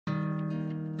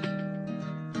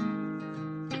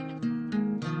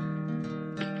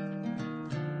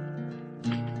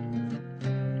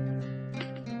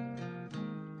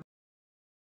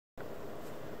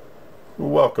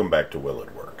Welcome back to Will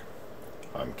It Work.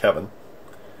 I'm Kevin.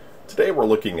 Today we're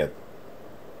looking at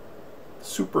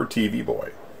Super TV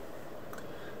Boy.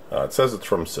 It says it's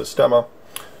from Sistema,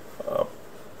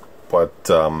 but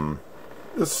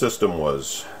this system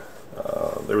was,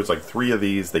 there was like 3 of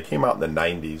these. They came out in the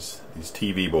 90s, these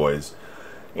TV Boys,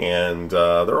 and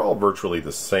they're all virtually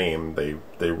the same.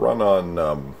 They run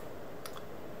on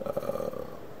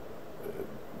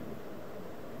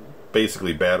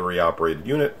basically battery operated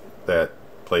unit that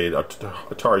played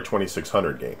Atari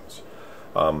 2600 games.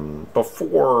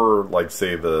 Before, like,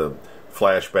 say, the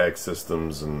flashback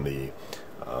systems and the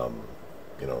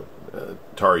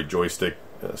Atari joystick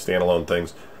standalone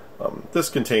things, this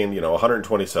contained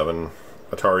 127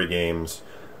 Atari games,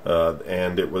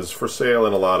 and it was for sale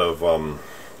in a lot of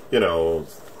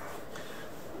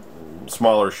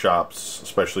smaller shops,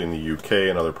 especially in the UK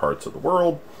and other parts of the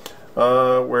world,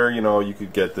 where you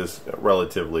could get this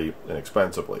relatively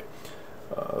inexpensively.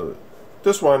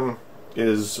 This one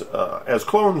is, as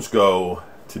clones go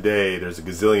today, there's a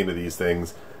gazillion of these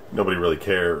things. Nobody really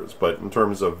cares. But in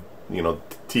terms of,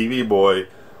 TV Boy,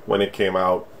 when it came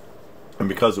out, and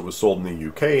because it was sold in the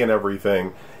UK and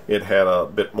everything, it had a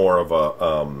bit more of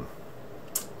a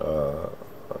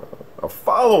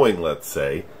following, let's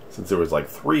say, since there was like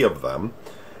 3 of them.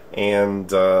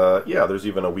 And yeah, there's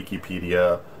even a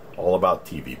Wikipedia all about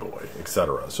TV Boy,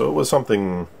 etc. So it was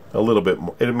something a little bit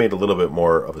more, it made a little bit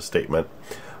more of a statement.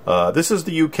 This is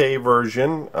the UK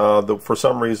version. For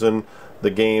some reason, the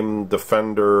game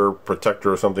Defender,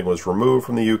 Protector or something was removed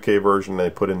from the UK version. They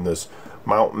put in this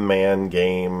Mountain Man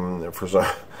game for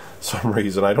some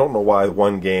reason. I don't know why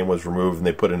one game was removed and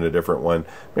they put in a different one.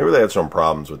 Maybe they had some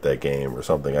problems with that game or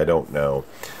something. I don't know.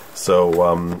 So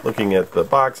looking at the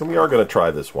box, and we are going to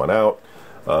try this one out.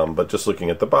 But just looking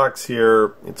at the box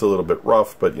here, it's a little bit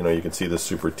rough, but you can see the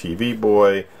Super TV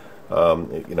Boy.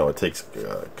 It takes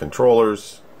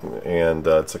controllers, and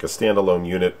it's like a standalone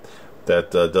unit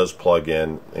that does plug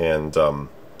in, and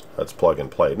that's plug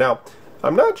and play. Now,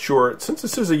 I'm not sure, since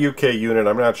this is a UK unit,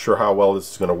 I'm not sure how well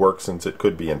this is going to work, since it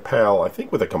could be in PAL. I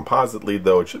think with a composite lead,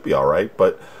 though, it should be alright,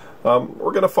 but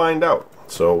we're going to find out.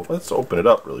 So let's open it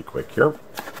up really quick here.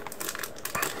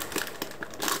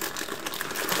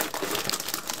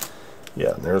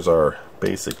 Yeah, and there's our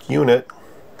basic unit.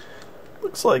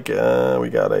 Looks like we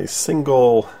got a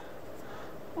single,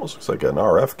 almost looks like an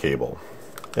RF cable.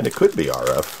 And it could be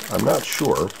RF, I'm not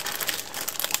sure.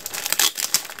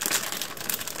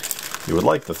 You would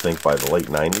like to think by the late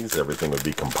 90s everything would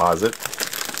be composite.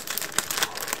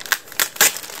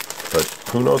 But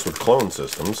who knows with clone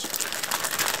systems.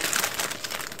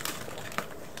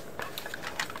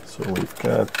 So we've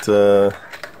got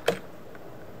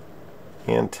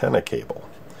antenna cable.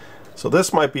 So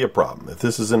this might be a problem. If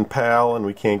this is in PAL and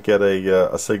we can't get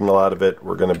a signal out of it,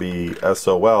 we're going to be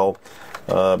SOL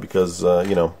because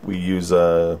we use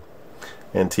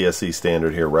NTSC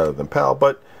standard here rather than PAL.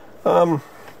 But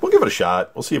we'll give it a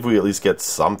shot. We'll see if we at least get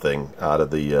something out of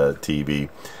the TV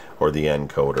or the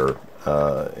encoder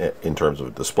in terms of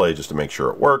a display, just to make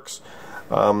sure it works.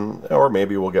 Or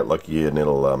maybe we'll get lucky and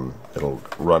it'll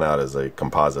run out as a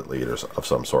composite lead of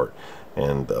some sort,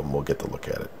 and we'll get to look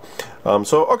at it.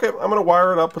 So okay, I'm going to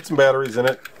wire it up, put some batteries in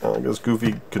it. This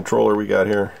goofy controller we got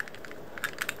here.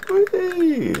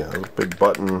 Whee! Big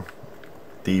button,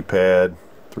 D-pad,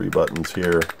 3 buttons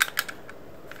here.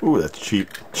 Ooh, that's cheap.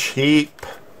 Cheap!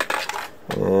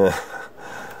 Yeah.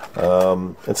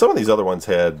 And some of these other ones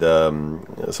had,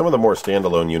 some of the more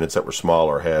standalone units that were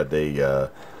smaller had a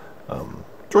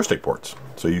joystick ports,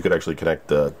 so you could actually connect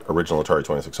the original Atari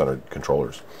 2600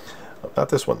 controllers. Not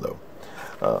this one, though.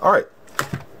 Alright,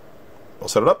 we'll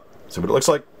set it up, see what it looks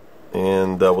like,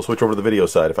 and we'll switch over to the video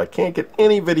side. If I can't get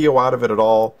any video out of it at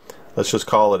all, let's just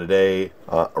call it a day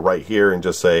right here and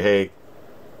just say, hey,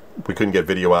 we couldn't get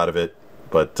video out of it,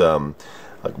 but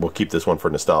we'll keep this one for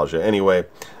nostalgia. Anyway,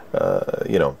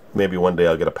 maybe one day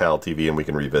I'll get a PAL TV and we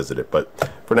can revisit it, but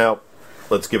for now,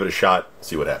 let's give it a shot,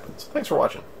 see what happens. Thanks for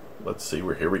watching. Let's see,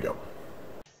 here we go.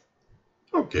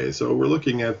 Okay, so we're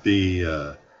looking at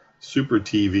the Super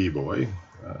TV Boy,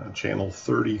 channel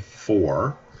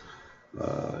 34,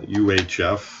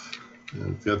 UHF.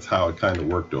 That's how it kind of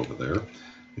worked over there.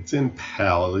 It's in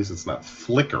PAL, at least it's not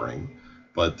flickering,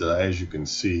 but as you can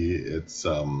see, it's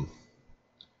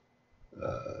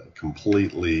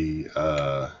completely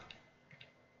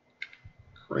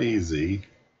crazy.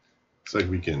 Looks like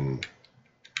we can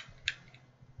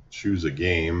choose a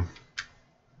game.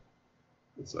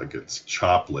 It's like it's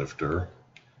Choplifter.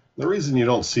 The reason you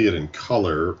don't see it in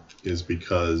color is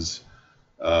because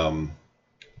PAL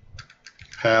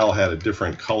had a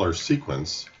different color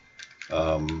sequence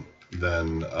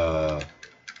than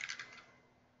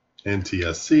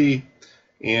NTSC,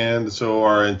 and so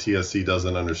our NTSC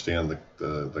doesn't understand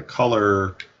the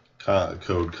color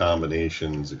code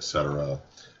combinations, etc.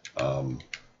 You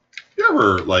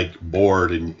ever like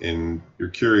bored and you're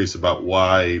curious about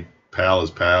why PAL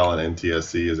is PAL and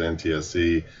NTSC is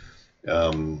NTSC?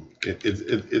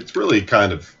 It's really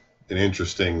kind of an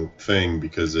interesting thing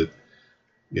because it,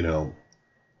 you know,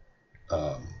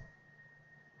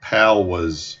 PAL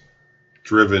was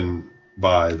driven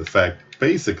by the fact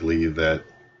basically that,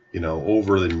 you know,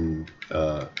 over in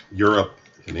Europe,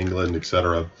 in England,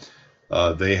 etc.,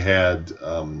 they had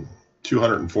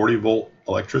 240 volt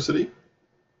electricity,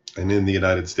 and in the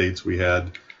United States we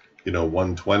had, you know,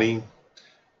 120.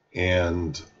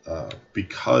 And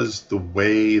because the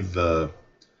way the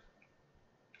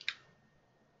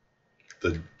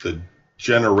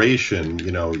generation,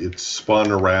 you know, it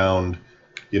spun around,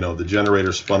 you know, the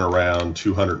generator spun around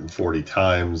 240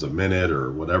 times a minute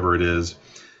or whatever it is,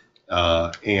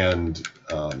 and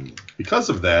because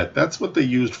of that, that's what they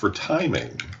used for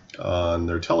timing on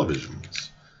their televisions.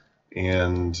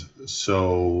 And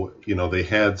so, you know, they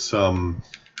had some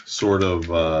sort of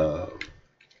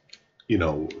you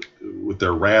know, with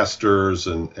their rasters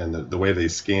and the way they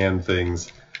scan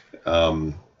things,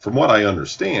 from what I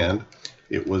understand,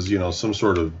 it was, you know, some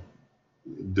sort of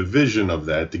division of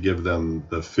that to give them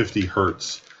the 50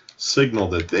 hertz signal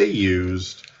that they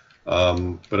used,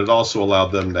 but it also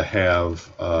allowed them to have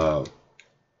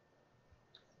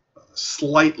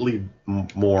slightly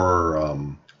more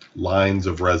lines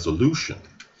of resolution,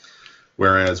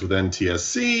 whereas with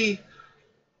NTSC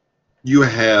you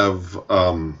have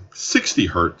 60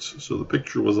 hertz, so the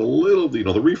picture was a little, you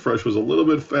know, the refresh was a little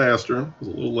bit faster, was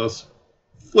a little less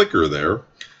flicker there,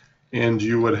 and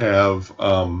you would have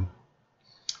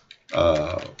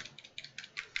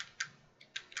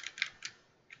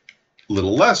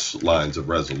little less lines of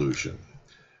resolution.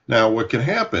 Now, what can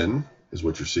happen is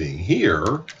what you're seeing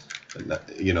here,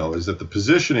 you know, is that the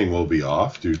positioning will be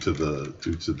off due to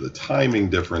the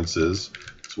timing differences,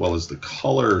 as well as the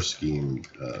color scheme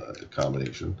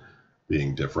combination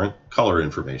being different, color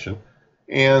information.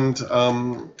 And,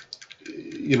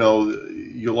 you know,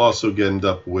 you'll also end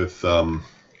up with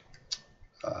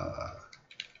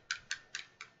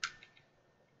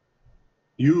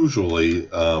usually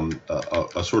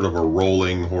a sort of a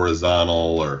rolling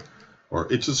horizontal,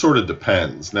 or it just sort of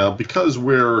depends. Now, because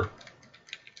we're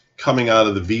coming out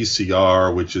of the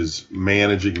VCR, which is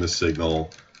managing the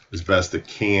signal as best it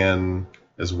can,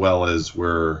 as well as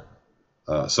we're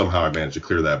somehow I managed to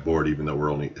clear that board even though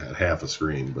we're only at half a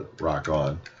screen, but rock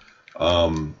on.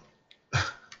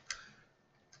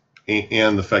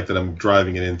 And the fact that I'm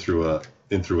driving it in through an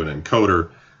encoder,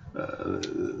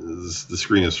 the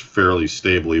screen is fairly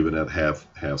stable even at half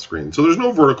screen. So there's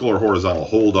no vertical or horizontal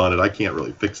hold on it. I can't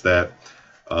really fix that.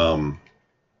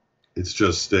 It's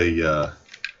just the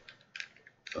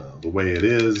way it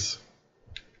is.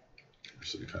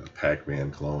 Some kind of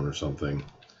Pac-Man clone or something.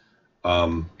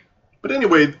 But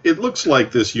anyway, it looks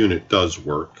like this unit does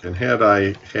work. And had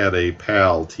I had a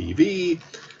PAL TV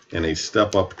and a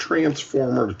step-up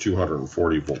transformer to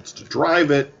 240 volts to drive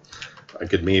it, I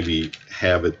could maybe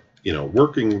have it, you know,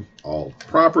 working all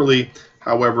properly.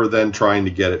 However, then trying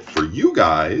to get it for you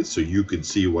guys so you could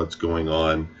see what's going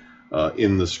on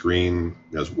in the screen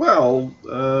as well,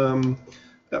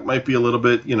 that might be a little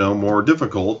bit, you know, more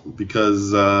difficult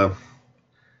because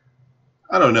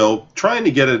I don't know, trying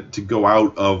to get it to go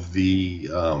out of the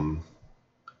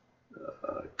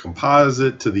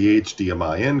composite to the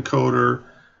HDMI encoder,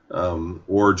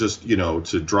 or just, you know,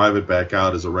 to drive it back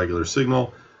out as a regular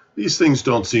signal. These things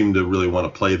don't seem to really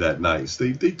want to play that nice.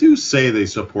 They do say they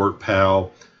support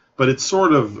PAL, but it's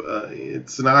sort of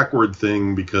it's an awkward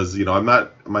thing because, you know,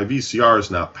 my VCR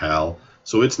is not PAL,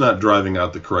 so it's not driving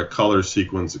out the correct color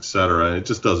sequence, etc. And it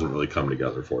just doesn't really come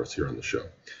together for us here on the show.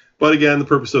 But again, the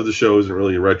purpose of the show isn't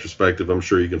really a retrospective. I'm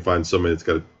sure you can find somebody that's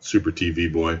got a Super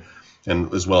TV Boy,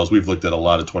 and as well as we've looked at a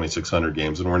lot of 2600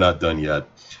 games, and we're not done yet.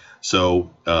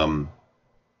 So,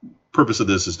 purpose of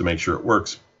this is to make sure it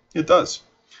works. It does.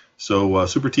 So,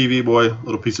 Super TV Boy,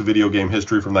 little piece of video game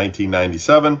history from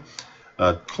 1997.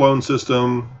 Clone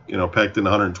system, you know, packed in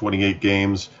 128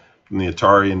 games from the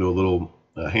Atari into a little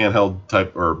handheld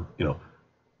type, or, you know,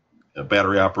 a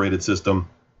battery operated system.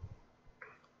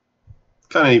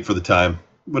 Kind of neat for the time.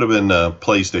 Would have been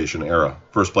PlayStation era.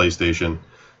 First PlayStation,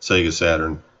 Sega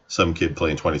Saturn, some kid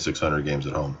playing 2600 games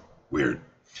at home. Weird.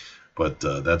 But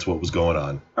that's what was going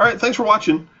on. All right, thanks for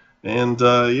watching. And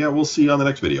yeah, we'll see you on the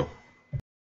next video.